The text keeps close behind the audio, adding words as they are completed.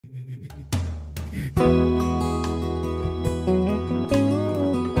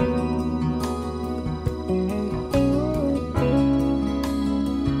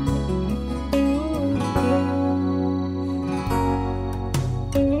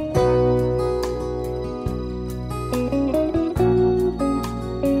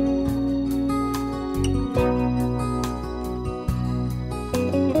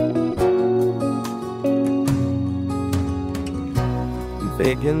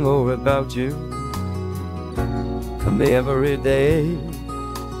Thinking more about you come every day,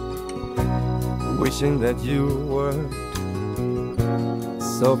 wishing that you weren't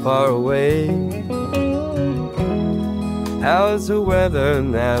so far away. How's the weather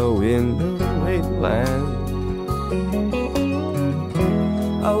now in the wasteland?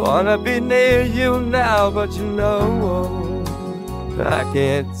 I wanna be near you now, but you know I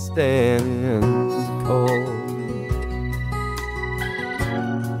can't stand the cold.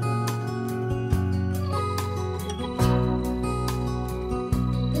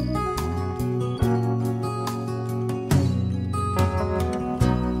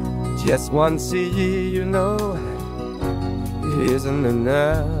 Just once a year, you know, it isn't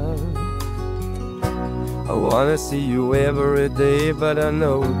enough. I wanna see you every day, but I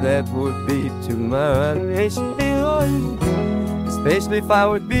know that would be too much. Especially if I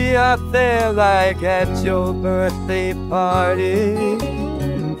would be out there like at your birthday party.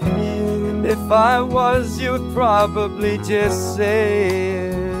 And if I was, you'd probably just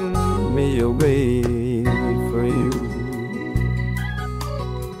send me away for you.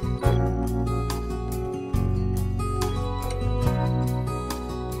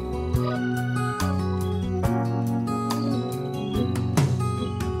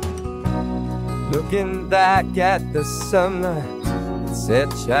 Looking back at the summer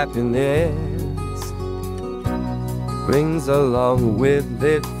set happiness, brings along with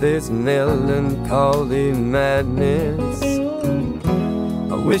it this melancholy madness.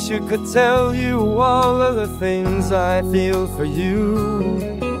 I wish you could tell you all of the things I feel for you,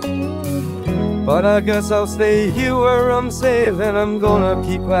 but I guess I'll stay here where I'm safe, and I'm gonna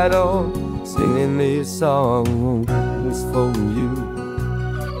keep right on singing these songs for you.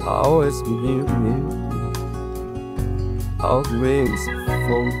 I always knew you, always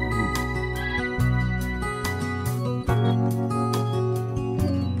for you.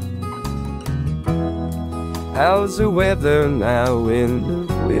 How's the weather now in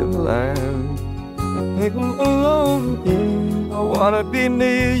the Woodland? I wanna be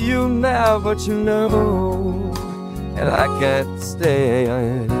near you now, but you know, and I can't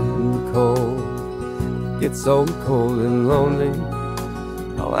stand cold. It's so cold and lonely.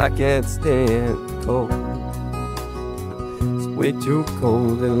 Oh, I can't stand cold. It's way too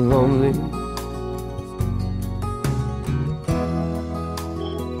cold and lonely.